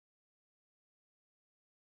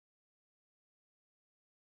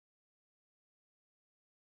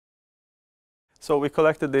So we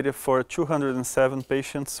collected data for 207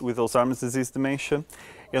 patients with Alzheimer's disease dementia,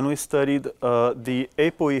 and we studied the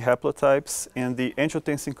APOE haplotypes and the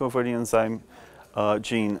angiotensin-converting enzyme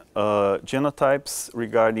gene genotypes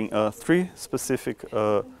regarding three specific,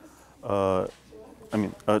 two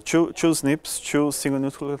SNPs, two single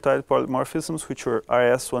nucleotide polymorphisms, which were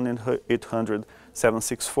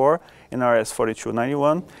RS1800-764 and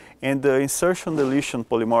RS4291, and the insertion deletion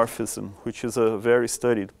polymorphism, which is a very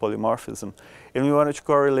studied polymorphism. And we wanted to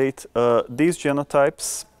correlate these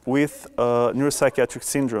genotypes with neuropsychiatric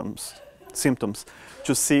symptoms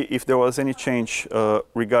to see if there was any change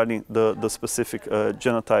regarding the specific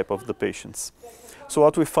genotype of the patients. So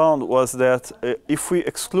what we found was that if we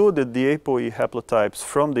excluded the APOE haplotypes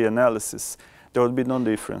from the analysis, there would be no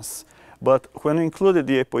difference. But when we included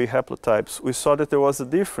the APOE haplotypes, we saw that there was a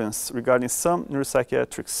difference regarding some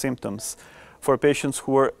neuropsychiatric symptoms for patients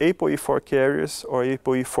who were APOE4 carriers or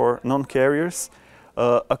APOE4 non-carriers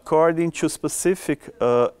according to specific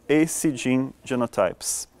AC gene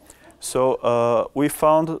genotypes. So we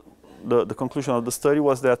found the conclusion of the study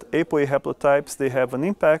was that APOE haplotypes, they have an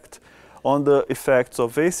impact on the effects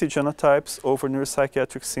of AC genotypes over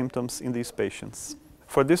neuropsychiatric symptoms in these patients.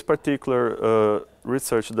 For this particular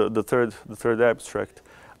research, the third abstract,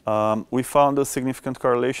 we found the significant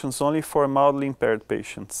correlations only for mildly impaired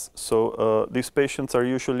patients. So these patients are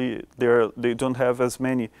usually, they don't have as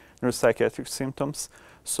many neuropsychiatric symptoms,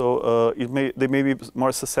 so they may be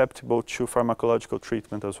more susceptible to pharmacological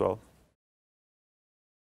treatment as well.